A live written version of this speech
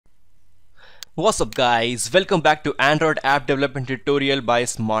What's up guys, welcome back to Android app development tutorial by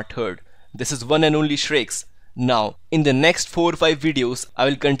Smartherd. This is one and only Shreks. Now, in the next 4 or 5 videos, I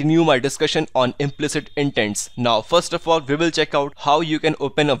will continue my discussion on implicit intents. Now, first of all, we will check out how you can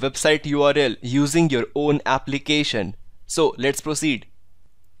open a website URL using your own application. So, let's proceed.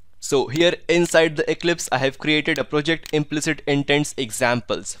 So, here inside the Eclipse, I have created a project implicit intents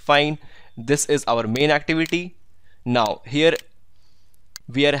examples. Fine, this is our main activity. Now, here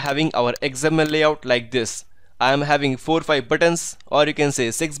we are having our XML layout like this. I am having 4 or 5 buttons, or you can say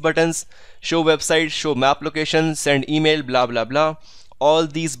 6 buttons: show website, show map location, send email, blah blah blah. All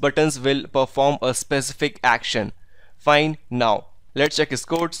these buttons will perform a specific action. Fine. Now let's check his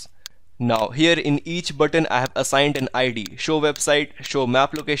codes. Now here in each button I have assigned an ID: show website, show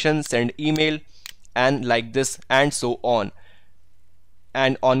map location, send email, and like this, and so on.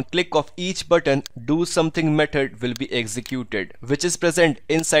 And on click of each button, do something method will be executed, which is present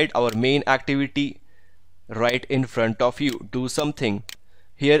inside our main activity right in front of you. Do something.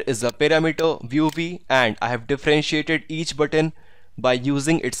 Here is a parameter viewV, and I have differentiated each button by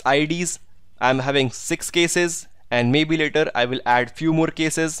using its IDs. I am having 6 cases, and maybe later I will add few more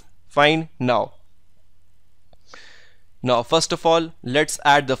cases. Fine. Now first of all, let's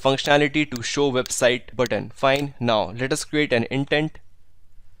add the functionality to show website button. Fine. Now let us create an intent.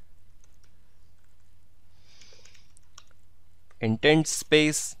 Intent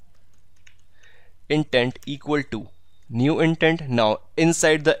space intent equal to new intent. Now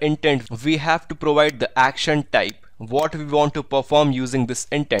inside the intent we have to provide the action type, what we want to perform using this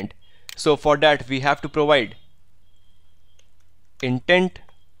intent. So for that we have to provide intent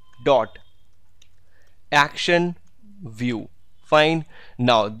dot action view. Fine.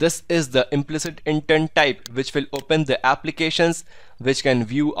 Now this is the implicit intent type which will open the applications which can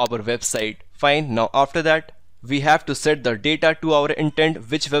view our website. Fine. Now after that we have to set the data to our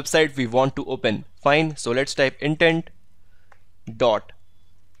intent, which website we want to open. Fine. So let's type intent dot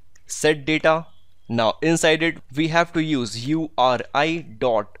set data. Now inside it we have to use URI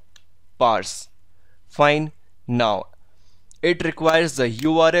dot parse. Fine. Now it requires the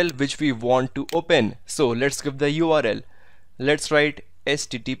URL which we want to open. So let's give the URL. Let's write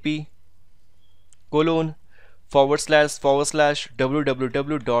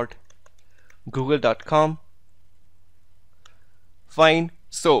http://www.google.com. Fine.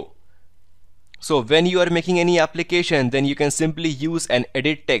 So when you are making any application, then you can simply use an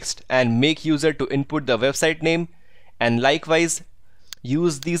edit text and make user to input the website name, and likewise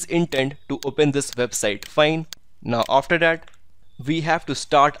use these intent to open this website. Fine. Now after that we have to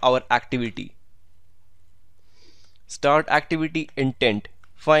start our activity. Start activity intent.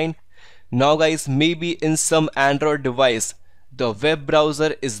 Fine. Now guys, maybe in some Android device the web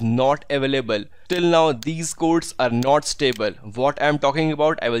browser is not available. Till now these codes are not stable. What I am talking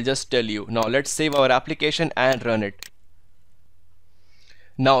about I will just tell you. Now let's save our application and run it.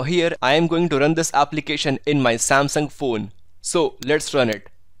 Now here I am going to run this application in my Samsung phone. So let's run it.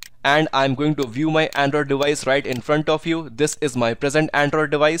 And I am going to view my Android device right in front of you. This is my present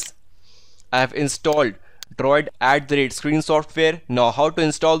Android device. I have installed Droid Screen software. Now how to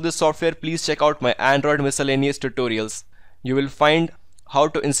install this software, please check out my Android miscellaneous tutorials. You will find how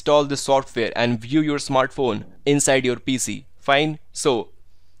to install this software and view your smartphone inside your PC. Fine. So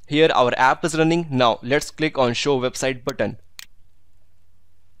here our app is running. Now let's click on show website button.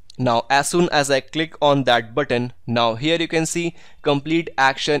 Now as soon as I click on that button, now here you can see complete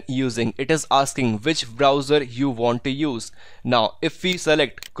action using. It is asking which browser you want to use. Now if we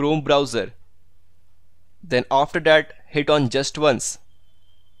select Chrome browser, then after that hit on just once.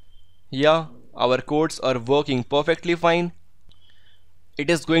 Yeah, our codes are working perfectly fine. It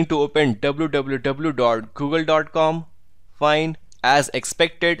is going to open www.google.com. Fine, as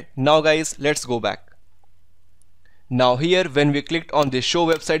expected. Now guys, let's go back. Now here when we clicked on the show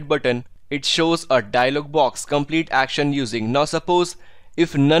website button, it shows a dialog box, complete action using. Now suppose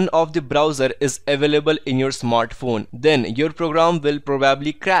if none of the browser is available in your smartphone, then your program will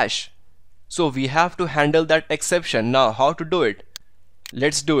probably crash. So we have to handle that exception. Now how to do it?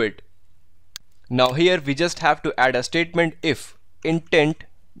 Let's do it. Now here we just have to add a statement: if intent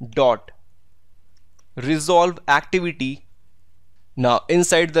dot resolve activity. Now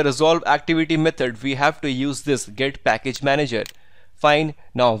inside the resolve activity method we have to use this get package manager. Fine.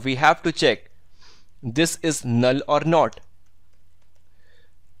 Now we have to check this is null or not.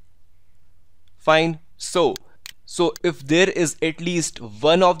 Fine. So if there is at least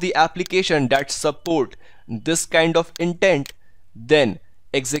one of the application that support this kind of intent, then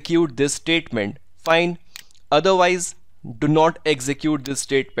execute this statement. Fine. Otherwise do not execute this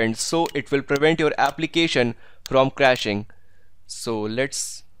statement, so it will prevent your application from crashing. So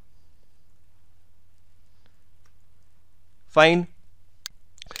let's Fine.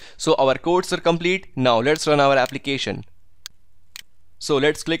 So our codes are complete. Now let's run our application. So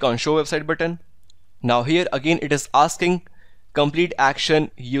let's click on show website button. Now here again it is asking complete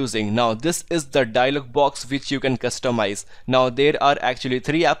action using. Now this is the dialog box which you can customize. Now there are actually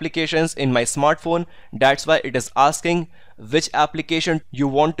 3 applications in my smartphone. That's why it is asking which application you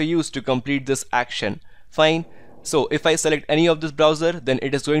want to use to complete this action. Fine. So if I select any of this browser, then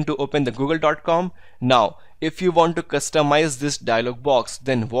it is going to open the google.com. Now if you want to customize this dialog box,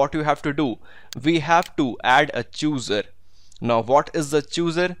 then what you have to do, we have to add a chooser. Now what is the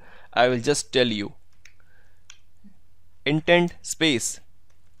chooser? I will just tell you. Intent space.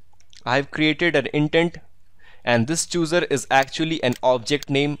 I have created an intent, and this chooser is actually an object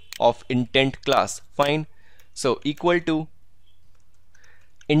name of intent class. Fine. So equal to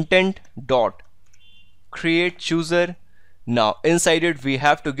intent dot create chooser. Now inside it we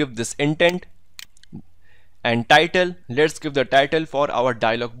have to give this intent, and title, let's give the title for our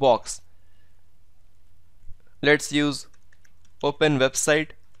dialog box. Let's use open website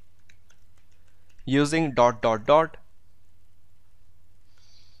using ...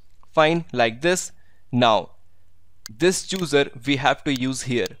 Fine, like this. Now this chooser we have to use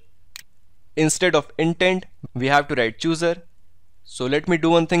here. Instead of intent we have to write chooser. So let me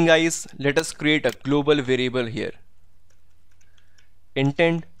do one thing, guys. Let us create a global variable here.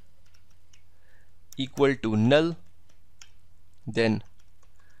 Intent equal to null, then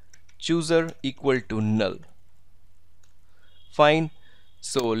chooser equal to null. Fine.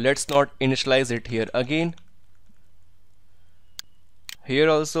 So let's not initialize it here again. Here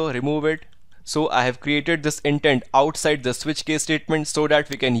also remove it. So I have created this intent outside the switch case statement so that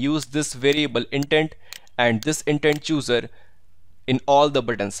we can use this variable intent and this intent chooser in all the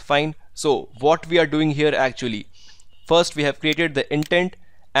buttons. Fine. So what we are doing here actually, first we have created the intent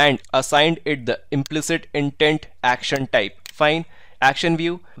and assigned it the implicit intent action type. Fine. Action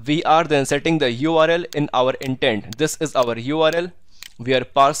view, we are then setting the URL in our intent. This is our URL. We are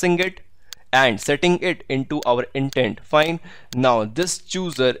parsing it and setting it into our intent. Fine. Now this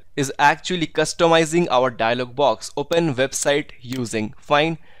chooser is actually customizing our dialog box, open website using.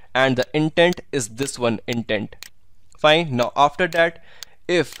 Fine. And the intent is this one, intent. Fine. Now after that,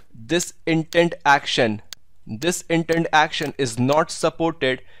 if this intent action is not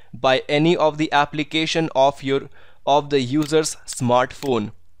supported by any of the application of the user's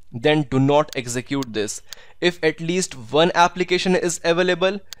smartphone, then do not execute this. If at least one application is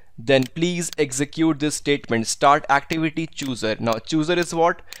available, then please execute this statement, start activity chooser. Now chooser is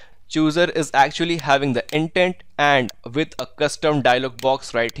what? Chooser is actually having the intent and with a custom dialog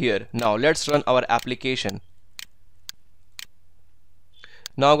box right here. Now let's run our application.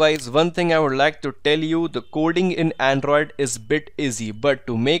 Now guys, one thing I would like to tell you, the coding in Android is bit easy, but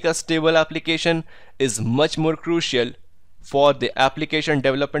to make a stable application is much more crucial for the application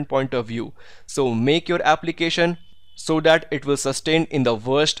development point of view. So make your application so that it will sustain in the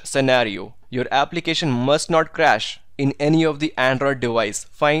worst scenario. Your application must not crash in any of the Android device.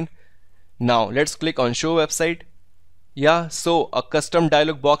 Fine. Now let's click on show website. Yeah, so a custom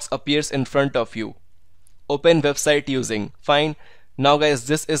dialog box appears in front of you. Open website using. Fine. Now guys,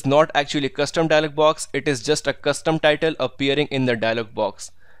 this is not actually custom dialog box, it is just a custom title appearing in the dialog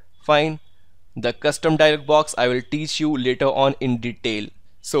box. Fine. The custom dialog box I will teach you later on in detail.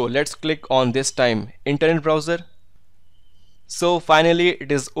 So let's click on this time internet browser. So finally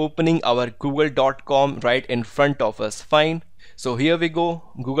it is opening our google.com right in front of us. Fine. So here we go,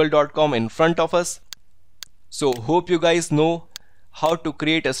 google.com in front of us. So hope you guys know how to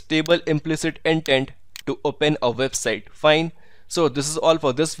create a stable implicit intent to open a website. Fine. So this is all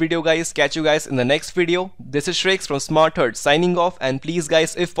for this video, guys. Catch you guys in the next video. This is Sriyank from Smartherd signing off, and please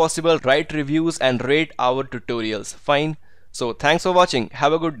guys, if possible, write reviews and rate our tutorials. Fine. So thanks for watching.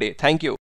 Have a good day. Thank you.